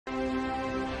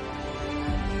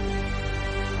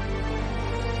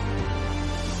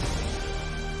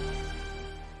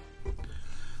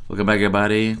Welcome back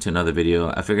everybody to another video.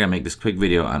 I figured I'd make this quick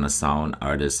video on a sound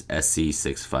artist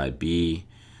SC65B.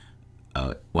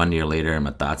 1 year later,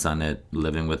 my thoughts on it,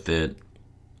 living with it,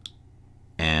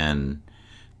 and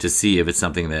to see if it's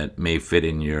something that may fit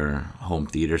in your home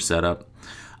theater setup.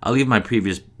 I'll leave my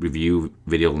previous review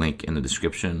video link in the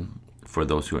description for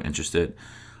those who are interested.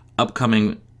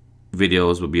 Upcoming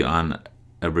videos will be on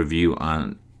a review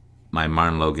on my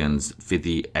Martin Logan's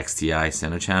 50 XTI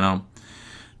center channel.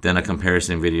 Then a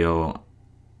comparison video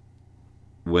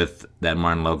with that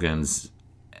Martin Logan's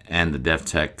and the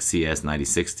DefTech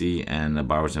CS9060 and the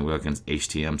Bowers & Wilkins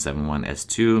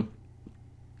HTM71S2.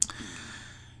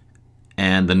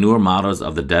 And the newer models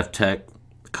of the DefTech,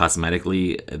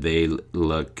 cosmetically, they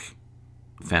look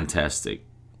fantastic.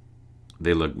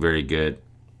 They look very good.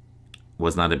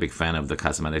 Was not a big fan of the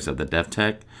cosmetics of the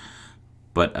DefTech,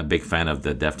 but a big fan of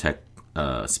the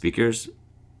DefTech speakers.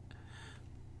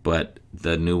 But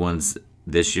the new ones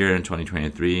this year in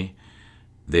 2023,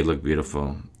 they look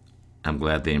beautiful. I'm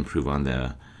glad they improve on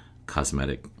the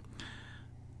cosmetic.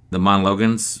 The Martin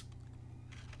Logan's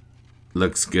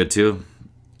looks good too.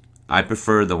 I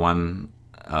prefer the one,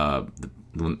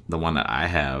 the one that I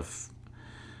have,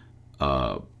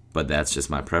 but that's just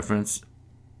my preference.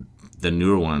 The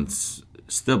newer ones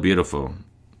still beautiful,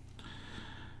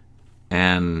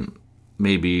 and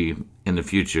maybe in the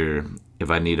future, if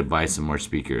I need to buy some more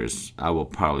speakers, I will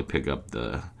probably pick up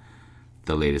the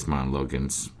latest Martin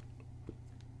Logan's.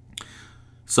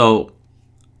 So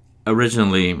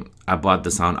originally I bought the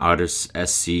Sound Artist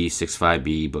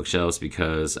SC65B bookshelves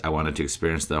because I wanted to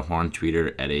experience the horn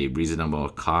tweeter at a reasonable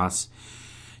cost.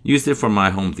 Used it for my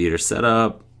home theater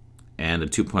setup and a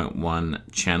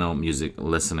 2.1 channel music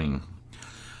listening.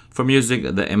 For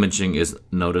music, the imaging is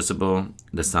noticeable.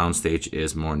 The soundstage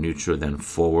is more neutral than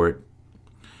forward.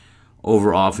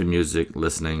 Overall, for music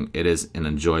listening, it is an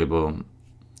enjoyable,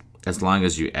 as long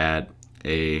as you add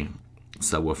a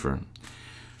subwoofer.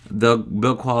 The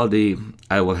build quality,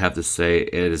 I will have to say,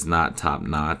 it is not top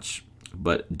notch,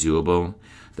 but doable.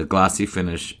 The glossy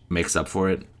finish makes up for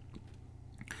it.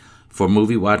 For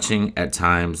movie watching, at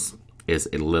times, is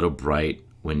a little bright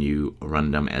when you run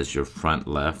them as your front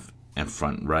left and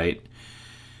front right.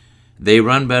 They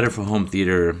run better for home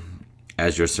theater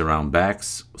as your surround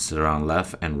backs, surround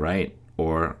left and right,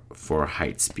 or for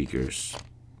height speakers.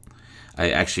 I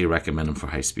actually recommend them for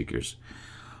height speakers.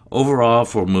 Overall,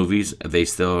 for movies, they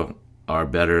still are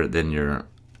better than your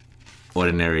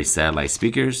ordinary satellite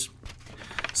speakers.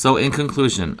 So in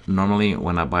conclusion, normally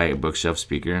when I buy a bookshelf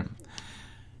speaker,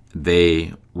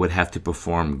 they would have to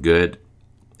perform good,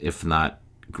 if not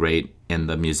great, in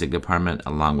the music department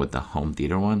along with the home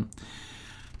theater one.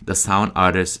 The Sound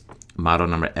Artist model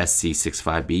number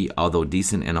SC65B, although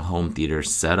decent in a home theater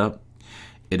setup,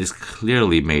 it is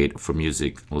clearly made for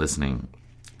music listening,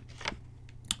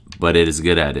 but it is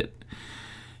good at it.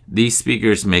 These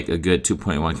speakers make a good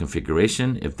 2.1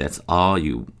 configuration if that's all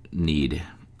you need.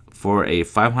 For a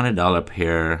 $500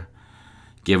 pair,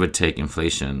 give or take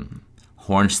inflation,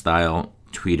 horn style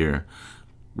tweeter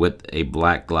with a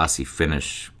black glossy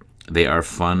finish, they are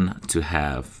fun to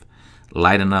have,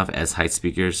 light enough as height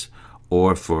speakers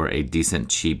or for a decent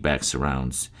cheap back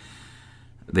surrounds.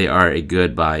 They are a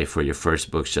good buy for your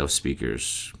first bookshelf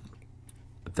speakers.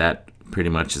 That pretty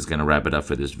much is going to wrap it up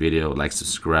for this video. Like,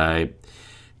 subscribe,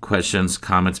 questions,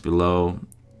 comments below.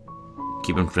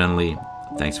 Keep them friendly.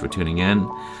 Thanks for tuning in.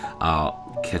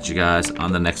 I'll catch you guys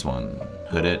on the next one.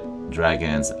 Hooded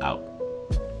Dragons out.